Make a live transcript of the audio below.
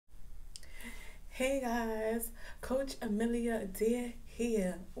Hey guys, Coach Amelia Adair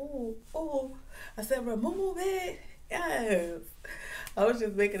here. Ooh. I said, remove it. Yes. I was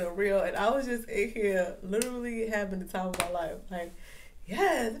just making a reel and I was just in here literally having the time of my life. Like,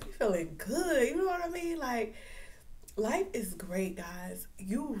 yes, I be feeling good. You know what I mean? Like, life is great, guys.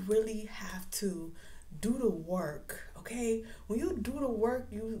 You really have to do the work, okay? When you do the work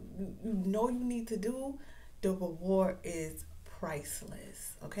you know you need to do, the reward is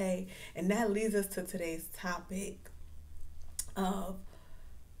priceless, okay? And that leads us to today's topic of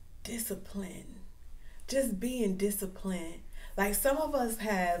discipline. Just being disciplined. Like some of us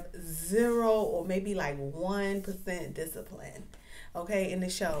have zero or maybe like 1% discipline, okay, in the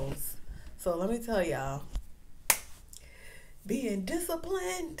shows. So let me tell y'all, being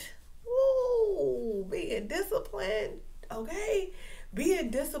disciplined. Woo, being disciplined, okay?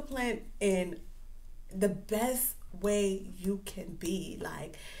 Being disciplined in the best way you can be.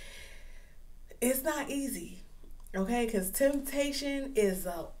 Like, it's not easy, okay? Because temptation is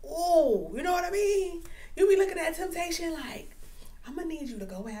you know what I mean? You be looking at temptation like, I'm gonna need you to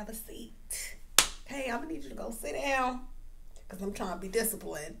go have a seat. Hey, I'm gonna need you to go sit down because I'm trying to be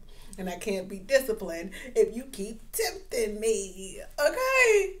disciplined. And I can't be disciplined if you keep tempting me.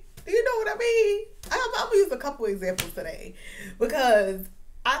 Okay? Do you know what I mean? I'm going to use a couple examples today because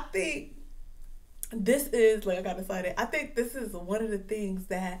I think this is, like I got excited, I think this is one of the things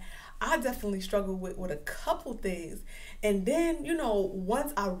that I definitely struggle with a couple things. And then,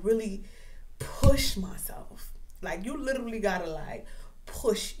 once I really push myself, like you literally got to like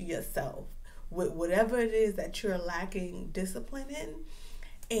push yourself with whatever it is that you're lacking discipline in,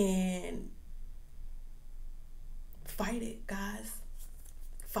 and fight it, guys.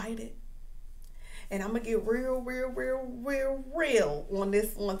 Fight it. And I'm gonna get real on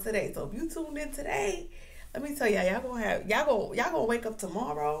this one today. So if you tuned in today, let me tell y'all gonna wake up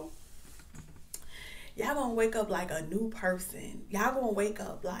tomorrow. Y'all gonna wake up like a new person. Y'all gonna wake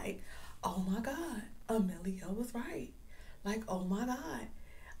up like, oh my God, Amelia was right. Like, oh my God,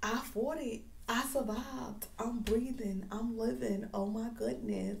 I fought it. I survived. I'm breathing. I'm living. Oh my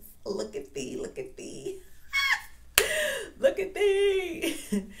goodness. Look at thee. Look at thee. Look at thee.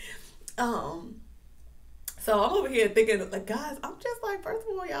 So I'm over here thinking, like, guys, I'm just like, first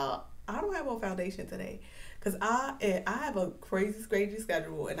of all, y'all, I don't have a foundation today. Because I have a crazy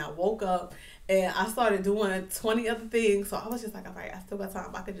schedule. And I woke up and I started doing 20 other things. So I was just like, all right, I still got time.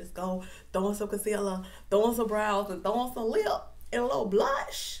 I could just go throw on some concealer, throw on some brows, and throw on some lip and a little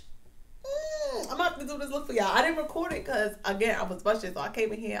blush. I'm about to do this look for y'all. I didn't record it because, again, I was rushing. So I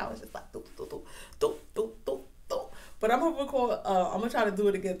came in here. I was just like, doop, doop, doop, doop, doop, doop, doop. But I'm going to record. I'm going to try to do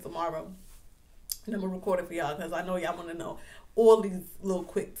it again tomorrow. And I'm going to record it for y'all because I know y'all want to know all these little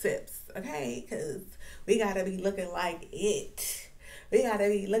quick tips. Okay? Because we got to be looking like it. We got to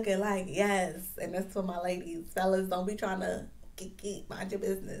be looking like yes. And that's for my ladies. Fellas, don't be trying to geek. Mind your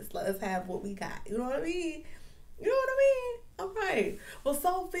business. Let us have what we got. You know what I mean? You know what I mean? All right. Well,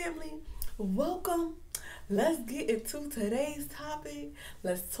 so family, welcome. Let's get into today's topic.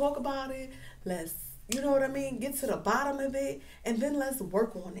 Let's talk about it. Let's, you know what I mean, get to the bottom of it, and then let's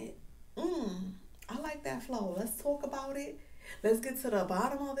work on it. I like that flow. Let's talk about it. Let's get to the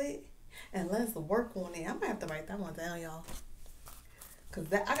bottom of it, and let's work on it. I'm going to have to write that one down, y'all.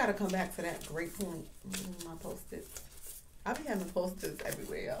 Because I got to come back to that great point. My post-its. I be having post-its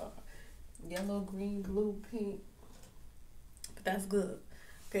everywhere, y'all. Yellow, green, blue, pink. But that's good.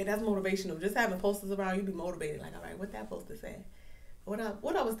 Okay, that's motivational. Just having posters around, you be motivated. Like, all right, what that poster say? What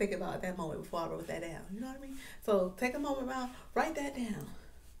I was thinking about at that moment before I wrote that down. You know what I mean? So take a moment around, write that down.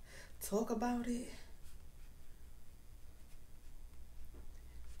 Talk about it.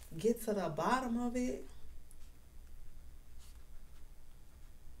 Get to the bottom of it.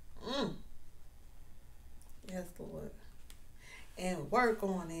 Yes, Lord. And work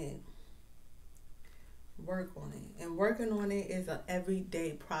on it. Work on it. And working on it is an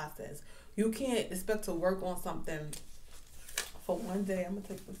everyday process. You can't expect to work on something for one day. I'm going to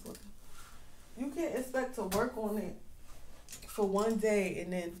take this one. You can't expect to work on it for one day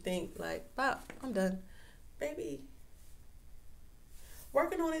and then think like, wow, I'm done. Baby,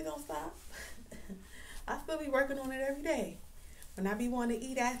 working on it don't stop. I still be working on it every day. When I be wanting to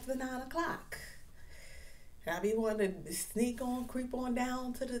eat after 9 o'clock. I be wanting to creep on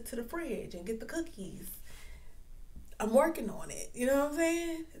down to the fridge and get the cookies. I'm working on it. You know what I'm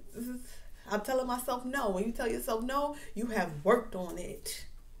saying? I'm telling myself no. When you tell yourself no, you have worked on it.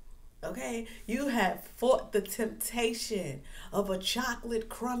 Okay? You have fought the temptation of a chocolate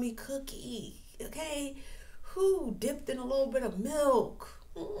crummy cookie. Okay? Who dipped in a little bit of milk.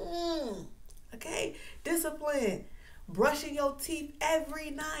 Okay? Discipline. Brushing your teeth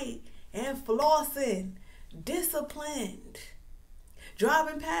every night. and flossing, disciplined.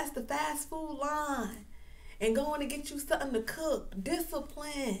 Driving past the fast food line and going to get you something to cook,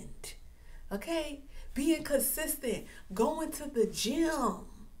 disciplined. Okay? Being consistent, going to the gym.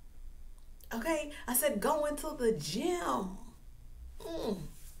 Okay? I said going to the gym.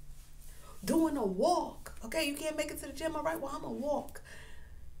 Doing a walk. Okay? You can't make it to the gym. All right, well, I'm going to walk.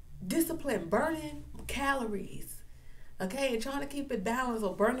 Discipline, burning calories. Okay? And trying to keep it balanced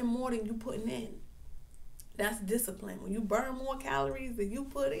or burning more than you putting in. That's discipline. When you burn more calories than you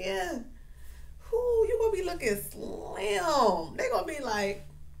put in, whoo, you're going to be looking slim. They're going to be like,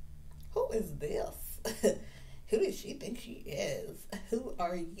 who is this? Who does she think she is? Who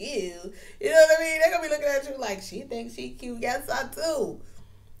are you? You know what I mean? They're going to be looking at you like, she thinks she cute. Yes, I do.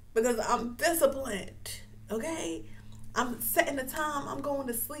 Because I'm disciplined. Okay? I'm setting the time. I'm going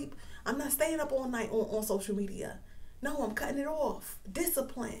to sleep. I'm not staying up all night on social media. No, I'm cutting it off.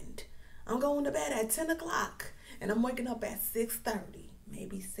 Disciplined. I'm going to bed at 10 o'clock and I'm waking up at 6:30,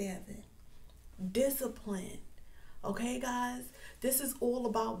 maybe 7. Discipline. Okay, guys? This is all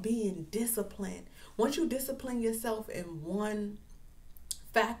about being disciplined. Once you discipline yourself in one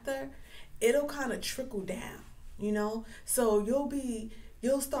factor, it'll kind of trickle down, you know? So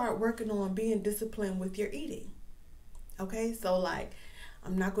you'll start working on being disciplined with your eating. Okay? So like,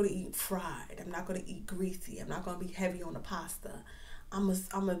 I'm not going to eat fried. I'm not going to eat greasy. I'm not going to be heavy on the pasta. I'm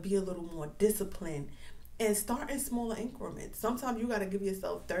going to be a little more disciplined and start in smaller increments. Sometimes you got to give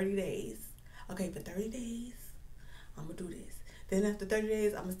yourself 30 days. Okay, for 30 days, I'm going to do this. Then after 30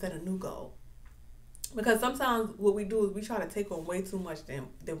 days, I'm going to set a new goal. Because sometimes what we do is we try to take on way too much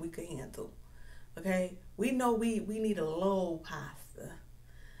than we can handle. Okay? We know we need a low pasta.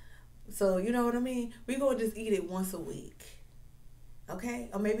 So, you know what I mean? We're going to just eat it once a week. Okay?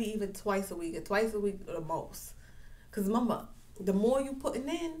 Or maybe even twice a week. Or twice a week the most. Because remember, the more you putting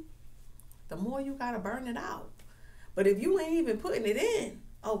in, the more you got to burn it out. But if you ain't even putting it in,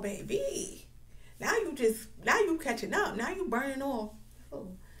 oh, baby, now you catching up. Now you burning off. Oh,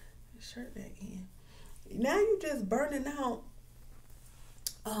 shirt back in. Now you just burning out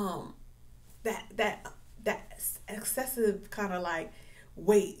that excessive kind of like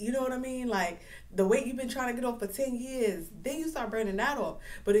weight. You know what I mean? Like the weight you've been trying to get off for 10 years, then you start burning that off.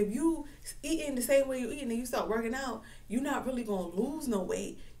 But if you eating the same way you eating and you start working out, you're not really going to lose no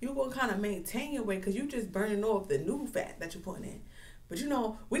weight. You're going to kind of maintain your weight because you just burning off the new fat that you're putting in. But you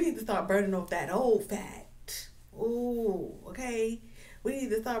know, we need to start burning off that old fat. Ooh, okay? We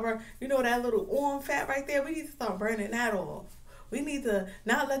need to start burning, you know, that little arm fat right there? We need to start burning that off. We need to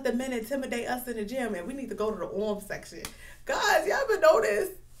not let the men intimidate us in the gym, and we need to go to the arm section. Guys, y'all ever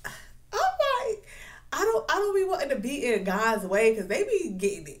notice? I'm like, I don't be wanting to be in God's way because they be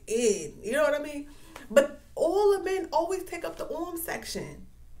getting it in. You know what I mean? But all the men always take up the arm section.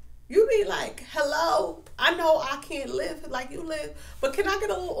 You be like, hello, I know I can't lift like you live, but can I get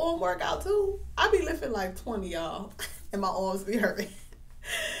a little arm workout too? I be lifting like 20, y'all, and my arms be hurting.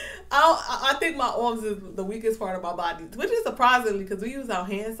 I think my arms is the weakest part of my body, which is surprisingly because we use our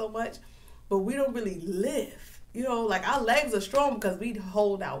hands so much, but we don't really lift. You know, like our legs are strong because we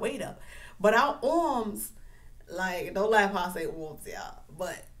hold our weight up. But our arms, like, don't laugh how I say arms, y'all,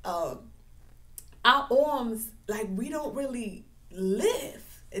 but our arms, like, we don't really lift.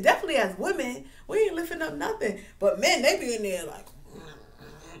 Definitely as women, we ain't lifting up nothing. But men, they be in there like,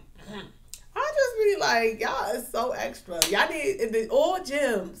 I just be like, y'all is so extra. Y'all need, in all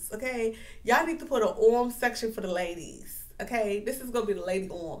gyms, okay, y'all need to put an arm section for the ladies, okay? This is going to be the lady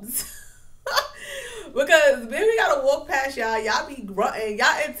arms. Because then we got to walk past y'all be grunting,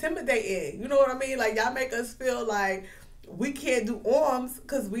 y'all intimidating. You know what I mean? Like, y'all make us feel like we can't do arms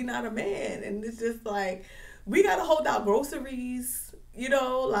because we not a man. And it's just like, we got to hold out groceries, you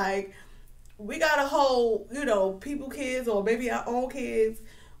know, like, we got to hold, you know, people kids or maybe our own kids.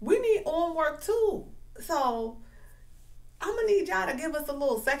 We need arm work too. So I'm going to need y'all to give us a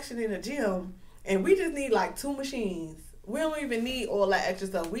little section in the gym. And we just need like 2 machines. We don't even need all that extra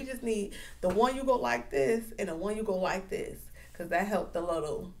stuff. We just need the one you go like this and the one you go like this. Because that helped a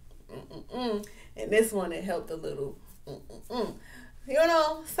little. And this one, it helped a little. You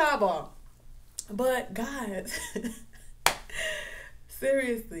know, sidebar. But guys,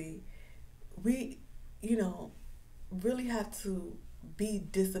 seriously, we, you know, really have to be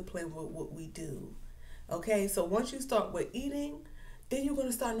disciplined with what we do. Okay, so once you start with eating, then you're going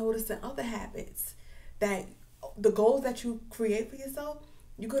to start noticing other habits that the goals that you create for yourself,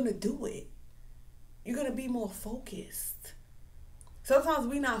 you're going to do it. You're going to be more focused. Sometimes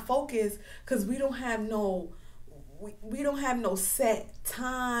we're not focused because we don't have no set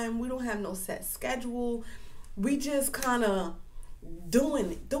time. We don't have no set schedule. We just kind of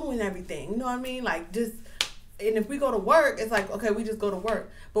doing everything. You know what I mean? Like just, and if we go to work, it's like, okay, we just go to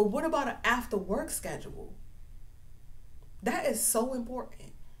work. But what about an after work schedule? That is so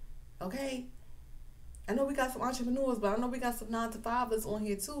important. Okay? I know we got some entrepreneurs, but I know we got some 9-to-5ers on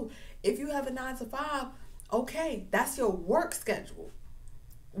here too. If you have a 9-to-5, okay, that's your work schedule.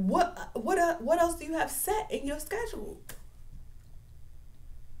 What else do you have set in your schedule?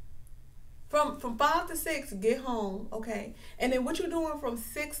 From 5 to 6, get home, okay? And then what you doing from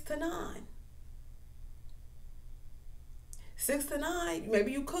 6 to 9? 6 to 9,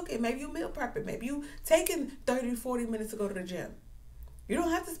 maybe you cooking, maybe you meal prepping, maybe you taking 30 to 40 minutes to go to the gym. You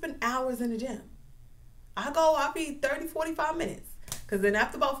don't have to spend hours in the gym. I'll be 30, 45 minutes. Because then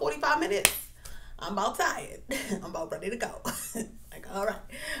after about 45 minutes, I'm about tired. I'm about ready to go. Like, all right,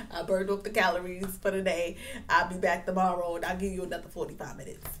 I burned off the calories for the day. I'll be back tomorrow and I'll give you another 45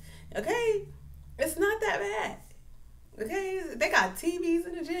 minutes. Okay? It's not that bad. Okay? They got TVs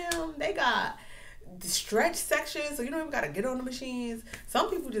in the gym. They got the stretch section, so you don't even got to get on the machines. Some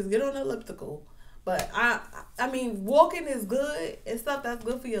people just get on the elliptical. But I mean, walking is good and stuff. That's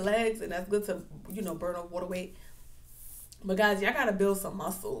good for your legs and that's good to, burn off water weight. But guys, y'all got to build some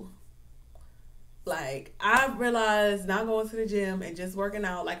muscle. Like, I realized not going to the gym and just working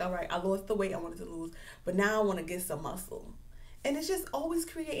out, like, all right, I lost the weight I wanted to lose, but now I want to get some muscle. And it's just always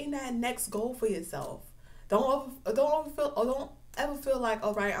creating that next goal for yourself. Don't ever feel like,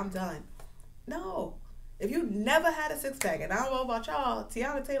 all right, I'm done. No. If you never had a six-pack, and I don't know about y'all,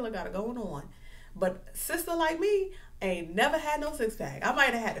 Tiana Taylor got it going on. But sister like me ain't never had no six-pack. I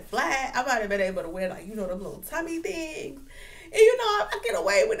might have had it flat. I might have been able to wear, like, them little tummy things. And, I get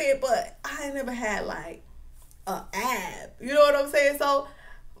away with it, but I ain't never had, like, a ab. You know what I'm saying? So,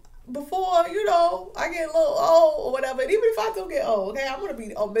 before, I get a little old or whatever, and even if I don't get old, okay, I'm going to be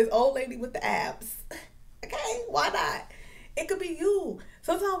this old lady with the abs. Okay? Why not? It could be you.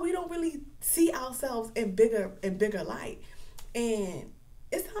 Sometimes we don't really see ourselves in bigger light. And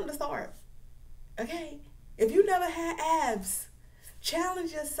it's time to start. Okay? If you never had abs,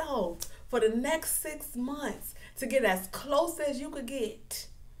 challenge yourself for the next 6 months to get as close as you could get.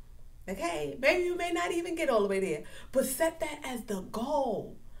 Okay? Maybe you may not even get all the way there, but set that as the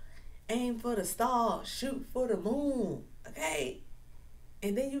goal. Aim for the stars, shoot for the moon. Okay?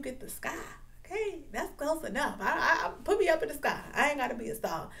 And then you get the sky. Okay? That's close enough. I put me up in the sky. I ain't got to be a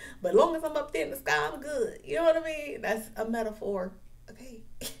star. But as long as I'm up there in the sky, I'm good. You know what I mean? That's a metaphor. Okay?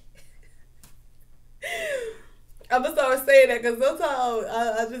 I'm going to start saying that because sometimes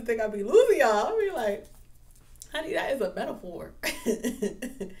I just think I be losing y'all. I be like, honey, that is a metaphor.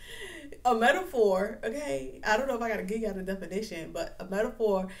 A metaphor, okay? I don't know if I got to give y'all the definition, but a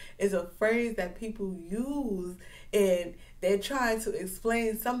metaphor is a phrase that people use and they're trying to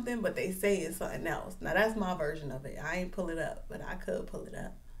explain something, but they say it's something else. Now, that's my version of it. I ain't pull it up, but I could pull it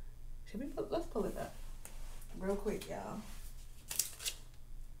up. Let's pull it up real quick, y'all.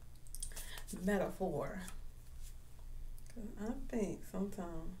 Metaphor. I think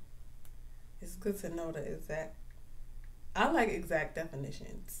sometimes it's good to know the exact. I like exact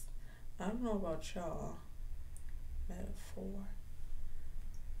definitions. I don't know about y'all. Metaphor.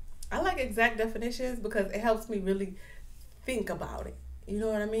 I like exact definitions because it helps me really think about it. You know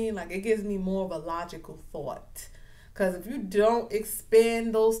what I mean? Like, it gives me more of a logical thought. Because if you don't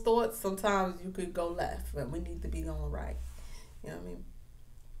expand those thoughts, sometimes you could go left, but we need to be going right. You know what I mean?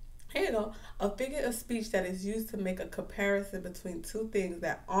 Here you go. A figure of speech that is used to make a comparison between two things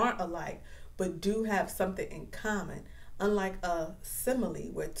that aren't alike but do have something in common. Unlike a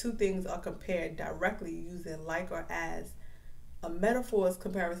simile where two things are compared directly using like or as, a metaphor's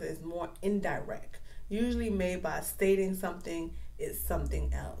comparison is more indirect, usually made by stating something is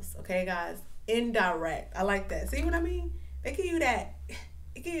something else. Okay, guys? Indirect. I like that. See what I mean? They give you that.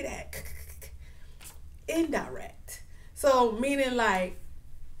 They give you that. Indirect. So, meaning like,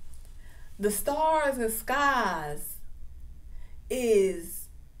 the stars and skies is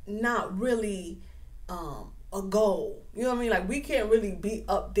not really a goal. You know what I mean? Like, we can't really be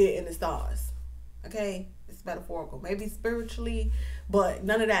up there in the stars. Okay? It's metaphorical. Maybe spiritually, but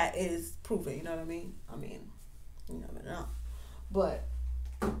none of that is proven. You know what I mean? You never know. But,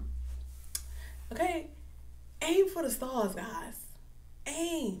 okay, aim for the stars, guys.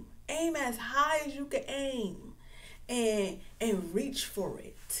 Aim. Aim as high as you can aim. And reach for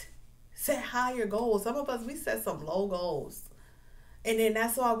it. Set higher goals. Some of us, we set some low goals. And then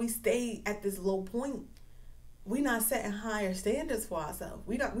that's why we stay at this low point. We're not setting higher standards for ourselves.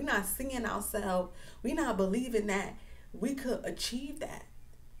 We're not seeing ourselves. We're not believing that we could achieve that.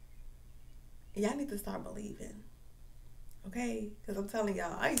 Y'all need to start believing. Okay? Because I'm telling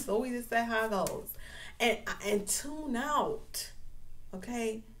y'all, I used to always just set high goals. And tune out.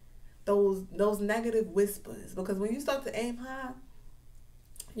 Okay, those negative whispers, because when you start to aim high,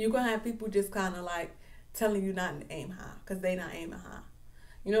 you're gonna have people just kind of like telling you not to aim high because they not aiming high.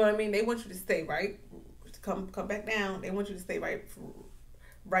 You know what I mean? They want you to stay right, come back down. They want you to stay right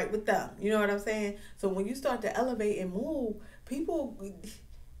with them. You know what I'm saying? So when you start to elevate and move, people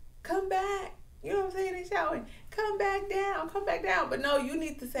come back. You know what I'm saying? They shouting, come back down, come back down. But no, you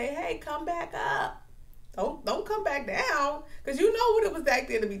need to say, hey, come back up. Don't come back down, because you know what it was back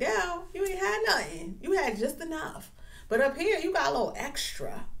there to be down. You ain't had nothing. You had just enough. But up here, you got a little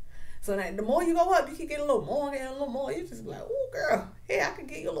extra. So that the more you go up, you can get a little more, get a little more. You just be like, oh, girl, hey, I can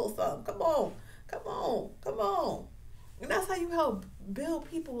get you a little something. Come on, come on, come on. And that's how you help build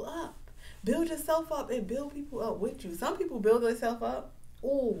people up. Build yourself up and build people up with you. Some people build themselves up.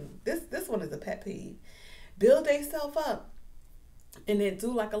 Ooh, this one is a pet peeve. Build themselves up and then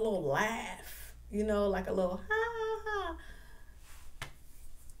do like a little laugh. You know, like a little ha ha ha.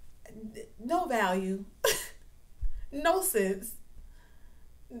 No value. No sense.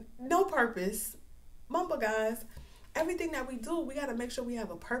 No purpose. Remember, guys, everything that we do, we got to make sure we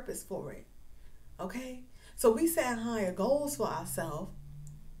have a purpose for it. Okay? So we set higher goals for ourselves,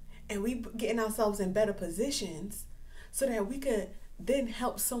 and we getting ourselves in better positions so that we could then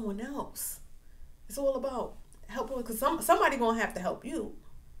help someone else. It's all about helping, because somebody going to have to help you.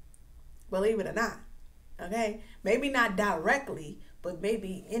 Believe it or not. Okay? Maybe not directly, but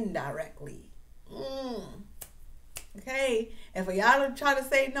maybe indirectly. Okay? And for y'all to try to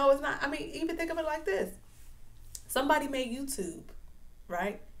say, no, it's not. I mean, even think of it like this. Somebody made YouTube,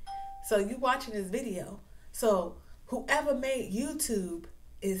 right? So you watching this video. So whoever made YouTube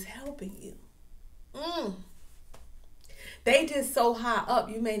is helping you. They just so high up,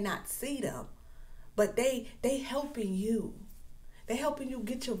 you may not see them. But they helping you. They helping you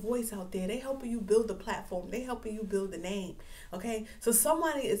get your voice out there. They helping you build the platform. They helping you build the name. Okay? So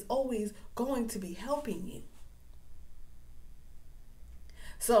somebody is always going to be helping you.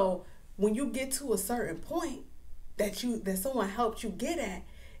 So when you get to a certain point that someone helped you get at,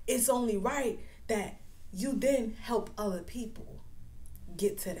 it's only right that you then help other people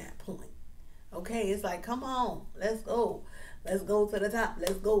get to that point. Okay? It's like, come on, let's go. Let's go to the top.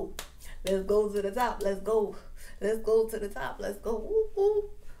 Let's go. Let's go to the top. Let's go. Let's go to the top. Let's go. Ooh, ooh,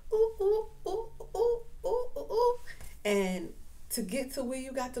 ooh, ooh, ooh, ooh, ooh, ooh. And to get to where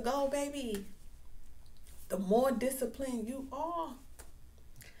you got to go, baby, the more disciplined you are,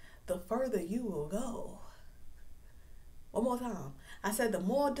 the further you will go. One more time. I said the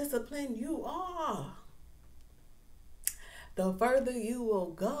more disciplined you are, the further you will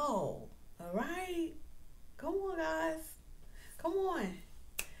go. All right? Come on, guys. Come on.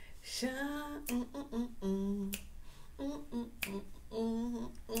 Shine.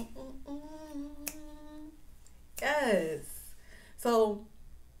 Yes. So,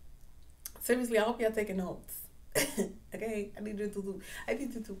 seriously, I hope y'all taking notes. Okay? I need you to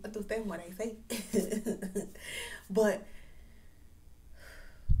understand what I say. But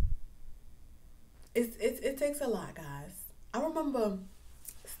it takes a lot, guys. I remember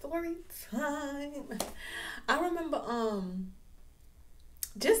story time. I remember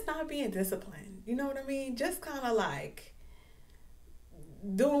just not being disciplined. You know what I mean? Just kind of like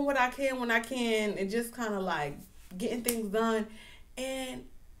doing what I can when I can, and just kind of like getting things done. And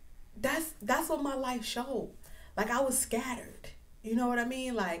that's what my life showed. Like, I was scattered. You know what I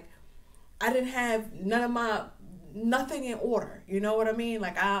mean? Like, I didn't have nothing in order. You know what I mean?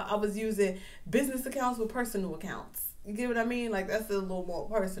 Like, I was using business accounts with personal accounts. You get what I mean? Like, that's a little more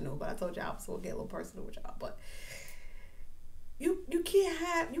personal. But I told y'all I was gonna get a little personal with y'all. But you can't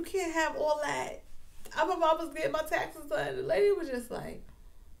have all that. I remember I was getting my taxes done. The lady was just like,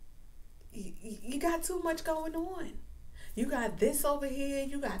 you got too much going on. You got this over here.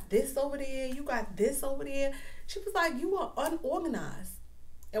 You got this over there. You got this over there. She was like, you are unorganized.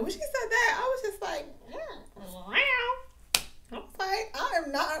 And when she said that, I was just like, I was like, I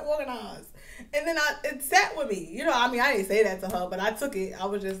am not organized. And then it sat with me. You know, I mean, I didn't say that to her, but I took it. I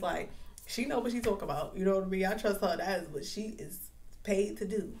was just like, she know what she talking about. You know what I mean? I trust her. That is what she is paid to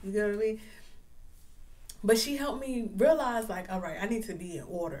do. You know what I mean? But she helped me realize, like, all right, I need to be in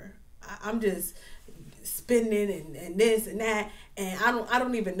order. I'm just spending and this and that, and I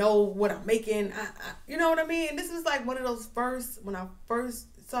don't even know what I'm making. You know what I mean? This was like one of those when I first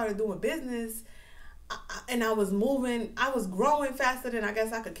started doing business, and I was moving. I was growing faster than I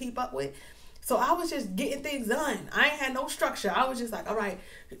guess I could keep up with. So I was just getting things done. I ain't had no structure. I was just like, all right,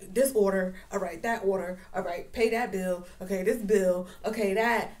 this order, all right, that order, all right, pay that bill, okay, this bill, okay,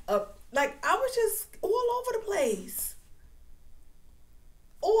 that. Like, I was just all over the place.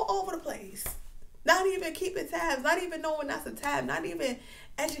 All over the place. Not even keeping tabs, not even knowing that's a tab, not even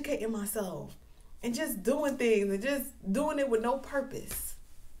educating myself, and just doing things and just doing it with no purpose.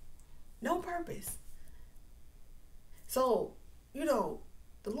 No purpose. So, you know,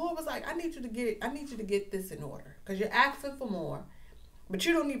 the Lord was like, I need you to get this in order. Because you're asking for more, but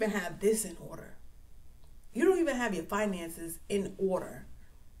you don't even have this in order. You don't even have your finances in order.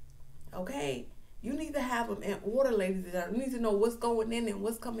 Okay? You need to have them in order, ladies and gentlemen. You need to know what's going in and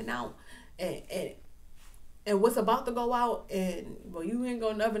what's coming out. And what's about to go out. And, well, you ain't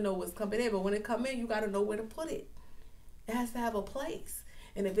going to never know what's coming in. But when it come in, you got to know where to put it. It has to have a place.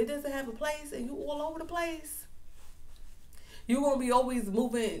 And if it doesn't have a place and you all over the place, you're going to be always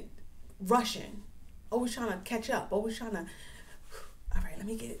moving, rushing, always trying to catch up, always trying to, all right, let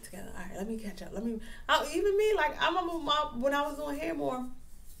me get it together. All right, let me catch up. Even me, like, I remember when I was doing hair more,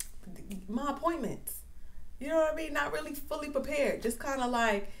 my appointments, you know what I mean? Not really fully prepared, just kind of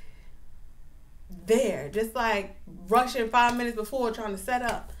like there, just like rushing 5 minutes before trying to set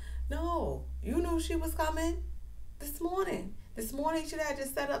up. No, you knew she was coming this morning. This morning you should have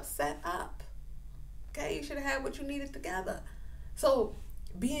just set up. Okay, you should have had what you needed together. So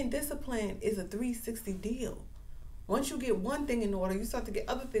being disciplined is a 360 deal. Once you get one thing in order, you start to get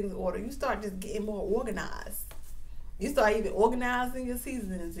other things in order. You start just getting more organized. You start even organizing your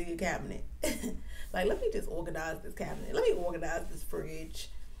seasonings in your cabinet. Like, let me just organize this cabinet. Let me organize this fridge.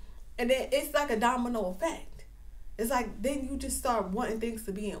 And then it's like a domino effect. It's like then you just start wanting things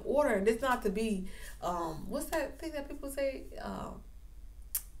to be in order. And it's not to be, what's that thing that people say?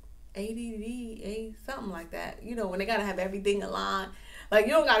 ADD, something like that. You know, when they got to have everything aligned. Like,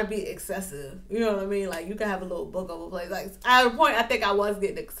 you don't got to be excessive. You know what I mean? Like, you can have a little book of a place. Like, at a point, I think I was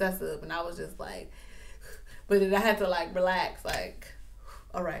getting excessive. And I was just like, but then I had to, like, relax. Like,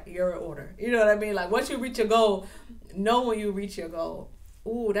 all right, you're in order. You know what I mean? Like, once you reach your goal, know when you reach your goal.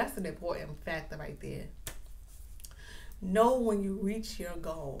 Ooh, that's an important factor right there. Know when you reach your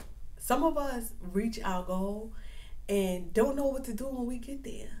goal. Some of us reach our goal and don't know what to do when we get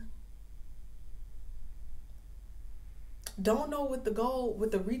there. Don't know what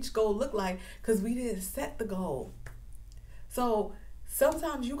the reach goal look like because we didn't set the goal. So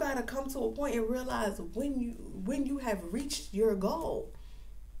sometimes you gotta come to a point and realize when you have reached your goal.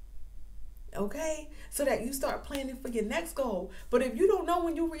 Okay? So that you start planning for your next goal. But if you don't know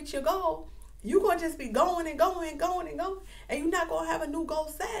when you reach your goal, you're gonna just be going and going and going and going, and you're not gonna have a new goal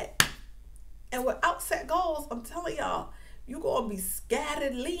set. And without set goals, I'm telling y'all, you're gonna be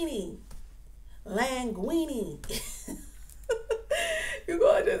scattered leaning, languining. You're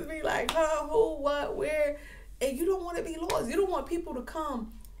going to just be like, huh, who, what, where? And you don't want to be lost. You don't want people to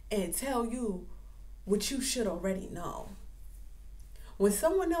come and tell you what you should already know. When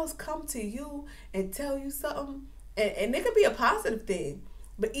someone else come to you and tell you something, and it could be a positive thing,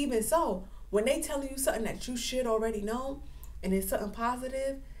 but even so, when they tell you something that you should already know, and it's something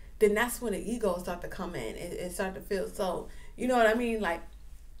positive, then that's when the ego start to come in and start to feel so, you know what I mean? Like,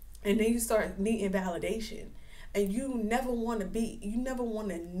 and then you start needing validation. And you never want to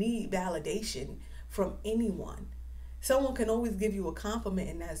need validation from anyone. Someone can always give you a compliment,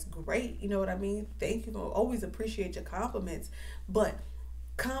 and that's great. You know what I mean? Thank you. Always appreciate your compliments. But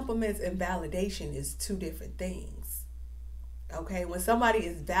compliments and validation is two different things. Okay? When somebody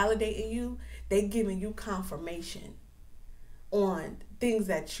is validating you, they're giving you confirmation on things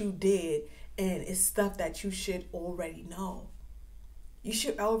that you did, and it's stuff that you should already know. You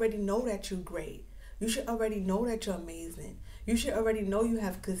should already know that you're great. You should already know that you're amazing. You should already know you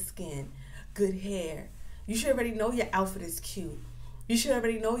have good skin, good hair. You should already know your outfit is cute. You should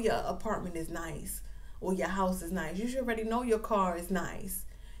already know your apartment is nice or your house is nice. You should already know your car is nice.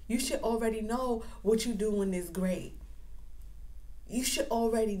 You should already know what you're doing is great. You should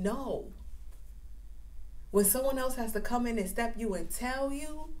already know. When someone else has to come in and step you and tell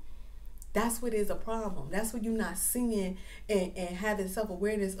you, that's what is a problem. That's when you're not seeing and having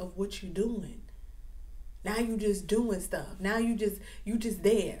self-awareness of what you're doing. Now you just doing stuff. Now you just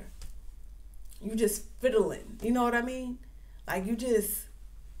there. You just fiddling. You know what I mean? Like you're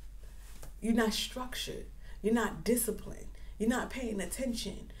not structured. You're not disciplined. You're not paying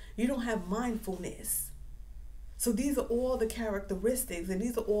attention. You don't have mindfulness. So these are all the characteristics, and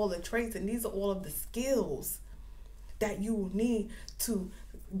these are all the traits, and these are all of the skills that you will need to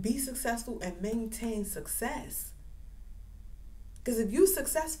be successful and maintain success. Because if you're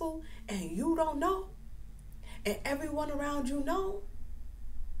successful and you don't know, and everyone around you know,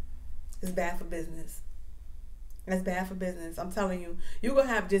 it's bad for business. That's bad for business. I'm telling you, you're going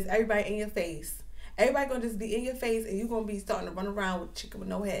to have just everybody in your face. Everybody going to just be in your face, and you're going to be starting to run around with a chicken with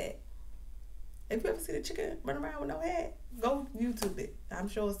no head. Have you ever seen a chicken run around with no head? Go YouTube it. I'm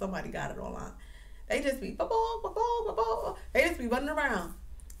sure somebody got it online. They just be, they just be running around,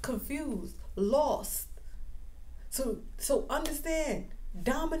 confused, lost. So understand,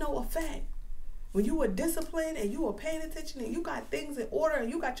 domino effect. When you are disciplined and you are paying attention and you got things in order and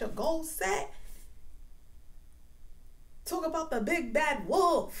you got your goals set, talk about the big bad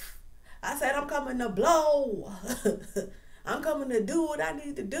wolf. I said, I'm coming to blow. I'm coming to do what I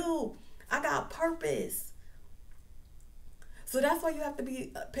need to do. I got purpose. So that's why you have to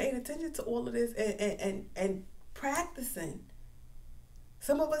be paying attention to all of this and practicing.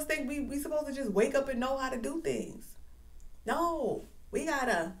 Some of us think we supposed to just wake up and know how to do things. No, we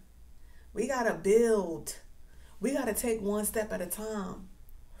gotta build. We gotta take one step at a time.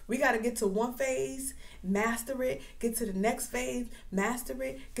 We gotta get to one phase, master it, get to the next phase, master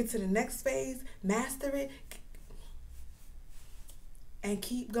it, get to the next phase, master it, and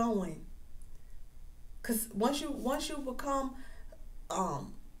keep going. Cause once you become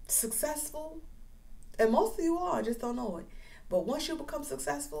successful, and most of you are, just don't know it. But once you become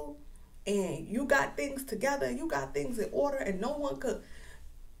successful and you got things together, you got things in order, and no one could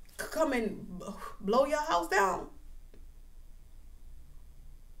come and blow your house down.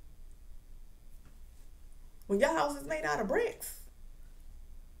 When your house is made out of bricks,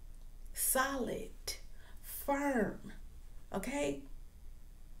 solid, firm, okay?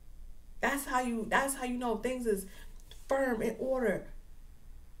 That's how you know things is firm, in order.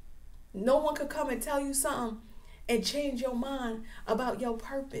 No one could come and tell you something and change your mind about your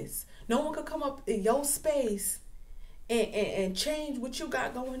purpose. No one could come up in your space and change what you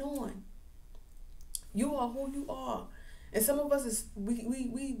got going on. You are who you are. And some of us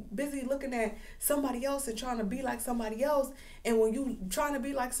we busy looking at somebody else and trying to be like somebody else. And when you trying to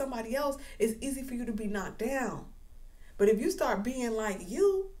be like somebody else, it's easy for you to be knocked down. But if you start being like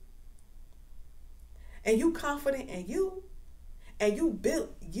you, and you confident in you, and you built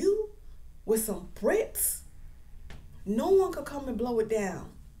you with some bricks, no one could come and blow it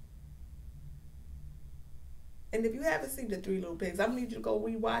down. And if you haven't seen the Three Little Pigs, I need you to go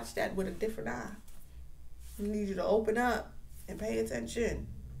rewatch that with a different eye. I need you to open up and pay attention.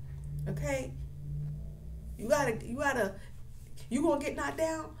 Okay? You gonna get knocked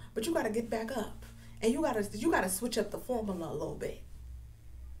down, but you gotta get back up. And you gotta switch up the formula a little bit.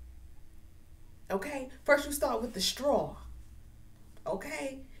 Okay? First you start with the straw.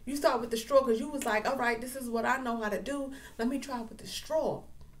 Okay? You start with the straw because you was like, all right, this is what I know how to do. Let me try with the straw.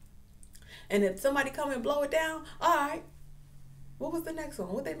 And if somebody come and blow it down, all right. What was the next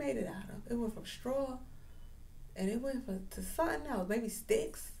one? What they made it out of? It went from straw, and it went to something else. Maybe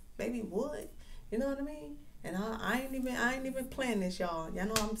sticks, maybe wood. You know what I mean? And I ain't even playing this, y'all. Y'all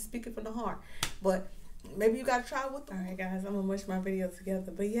know I'm speaking from the heart. But maybe you gotta try with. All right, guys, I'm gonna mush my videos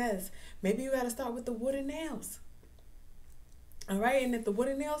together. But yes, maybe you gotta start with the wooden nails. All right, and if the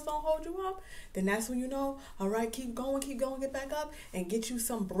wooden nails don't hold you up, then that's when you know, all right, keep going, get back up, and get you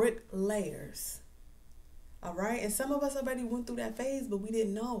some brick layers. All right, and some of us already went through that phase, but we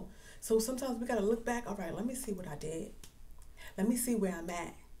didn't know. So sometimes we got to look back, all right, let me see what I did. Let me see where I'm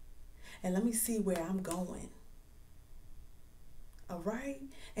at, and let me see where I'm going. All right,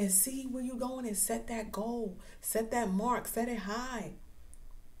 and see where you're going and set that goal, set that mark, set it high,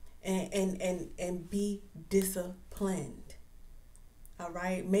 and be disciplined. All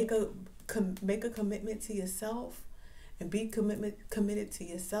right, make a commitment to yourself, and be committed to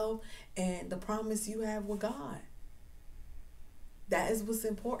yourself and the promise you have with God. That is what's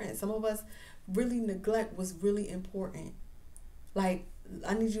important. Some of us really neglect what's really important. Like,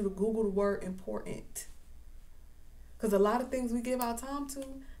 I need you to Google the word important, because a lot of things we give our time to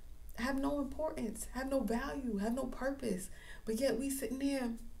have no importance, have no value, have no purpose, but yet we sitting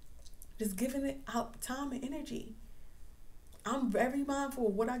there just giving it out time and energy. I'm very mindful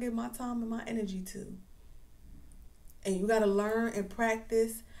of what I give my time and my energy to. And you got to learn and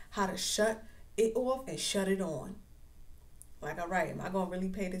practice how to shut it off and shut it on. Like, all right, am I going to really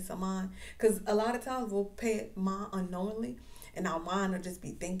pay this on mine? Because a lot of times we'll pay it mine unknowingly, and our mind will just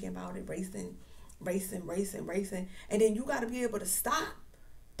be thinking about it, racing. And then you got to be able to stop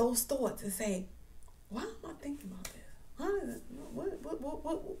those thoughts and say, why am I thinking about this?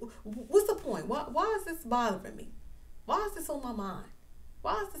 What's the point? Why is this bothering me? Why is this on my mind?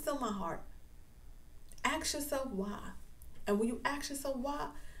 Why is this on my heart? Ask yourself why. And when you ask yourself why,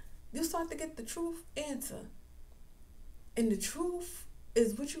 you start to get the truth answer. And the truth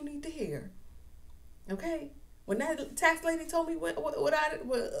is what you need to hear. Okay? When that tax lady told me what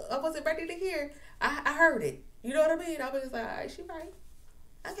I wasn't ready to hear, I heard it. You know what I mean? I was just like, all right, she right.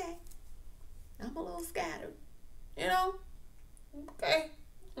 Okay. I'm a little scattered. You know? Okay.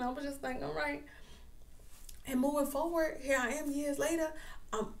 And I was just like, all right. And moving forward, here I am years later,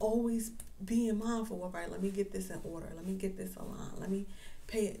 I'm always being mindful. All right, let me get this in order. Let me get this aligned. Let me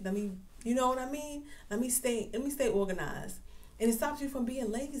pay it. You know what I mean? Let me stay organized. And it stops you from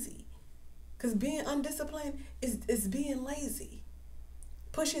being lazy. Because being undisciplined is being lazy.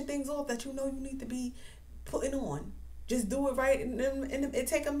 Pushing things off that you know you need to be putting on. Just do it right, and it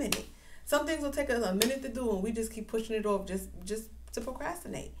take a minute. Some things will take us a minute to do, and we just keep pushing it off just to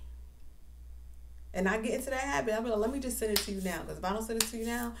procrastinate. And I get into that habit. I'm like, let me just send it to you now. Because if I don't send it to you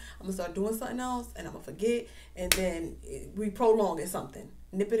now, I'm going to start doing something else, and I'm going to forget, and then we prolong it something.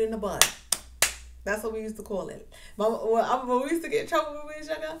 Nip it in the bud. That's what we used to call it. When we used to get in trouble when we was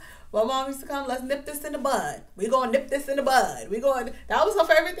younger, my mom used to come, let's nip this in the bud. We're going to nip this in the bud. That was her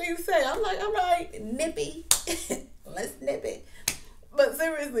favorite thing to say. I'm like, all right, nippy. Let's nip it. But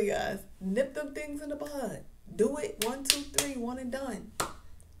seriously, guys, nip them things in the bud. Do it 1, 2, 3, one and done.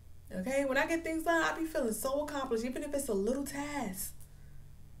 Okay? When I get things done, I be feeling so accomplished, even if it's a little task.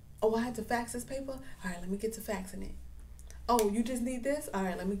 Oh, I had to fax this paper? All right, let me get to faxing it. Oh, you just need this? All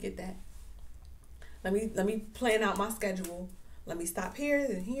right, let me get that. Let me plan out my schedule. Let me stop here,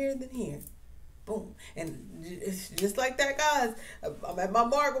 then here, then here. Boom. And it's just like that, guys. I'm at my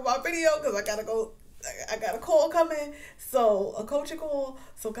mark with my video because I gotta go. I got a call coming. So, a coaching call.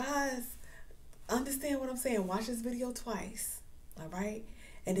 So, guys, understand what I'm saying. Watch this video twice. All right?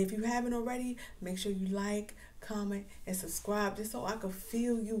 And if you haven't already, make sure you like, comment, and subscribe just so I can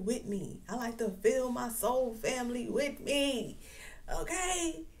feel you with me. I like to feel my soul family with me.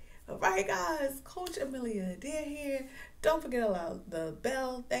 Okay? All right, guys. Coach Amelia Adair here. Don't forget about the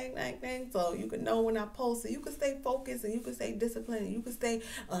bell, thing, so you can know when I post, so you can stay focused and you can stay disciplined and you can stay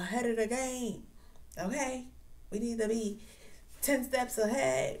ahead of the game. Okay? We need to be 10 steps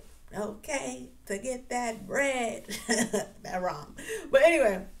ahead. Okay? To get that bread. That wrong. But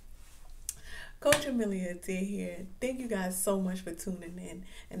anyway, Coach Amelia Adair here. Thank you guys so much for tuning in.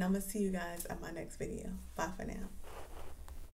 And I'm going to see you guys at my next video. Bye for now.